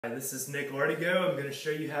Hi, this is Nick Artigo. I'm going to show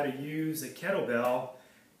you how to use a kettlebell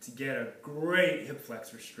to get a great hip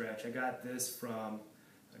flexor stretch. I got this from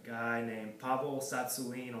a guy named Pablo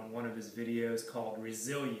on one of his videos called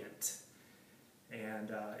Resilient.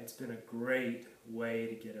 And it's been a great way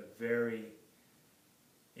to get a very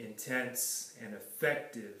intense and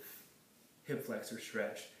effective hip flexor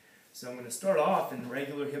stretch. So I'm going to start off in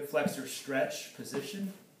regular hip flexor stretch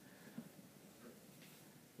position.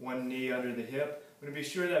 One knee under the hip. I'm going to be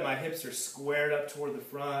sure that my hips are squared up toward the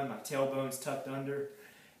front, my tailbone's tucked under.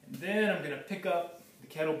 And then I'm going to pick up the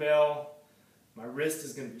kettlebell. My wrist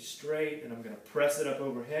is going to be straight and I'm going to press it up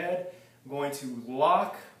overhead. I'm going to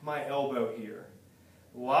lock my elbow here.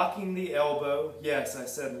 Locking the elbow, yes, I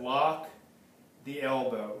said lock the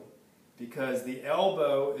elbow, because the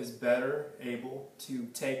elbow is better able to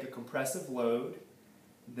take a compressive load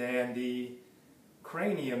than the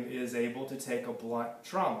cranium is able to take a blunt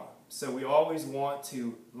trauma. So we always want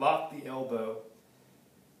to lock the elbow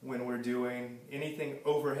when we're doing anything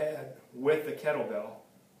overhead with the kettlebell.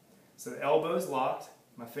 So the elbow is locked,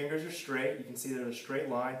 my fingers are straight, you can see there's a straight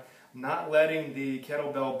line. I'm not letting the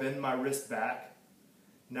kettlebell bend my wrist back.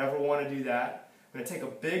 Never want to do that. I'm going to take a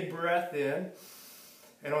big breath in,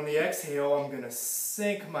 and on the exhale I'm going to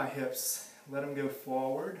sink my hips, let them go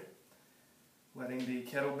forward, letting the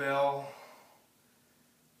kettlebell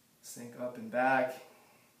sink up and back.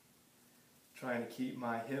 Trying to keep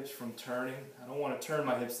my hips from turning. I don't want to turn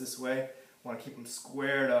my hips this way. I want to keep them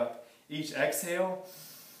squared up. Each exhale,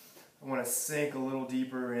 I want to sink a little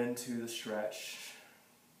deeper into the stretch.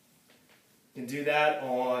 You can do that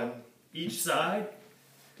on each side.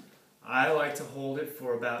 I like to hold it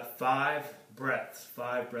for about 5 breaths,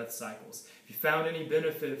 5 breath cycles. If you found any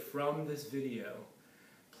benefit from this video,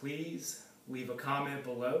 please leave a comment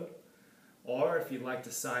below. Or if you'd like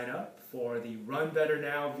to sign up for the Run Better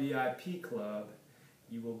Now VIP Club,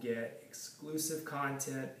 you will get exclusive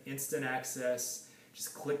content, instant access.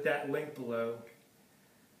 Just click that link below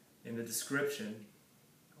in the description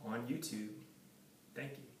on YouTube.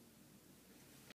 Thank you.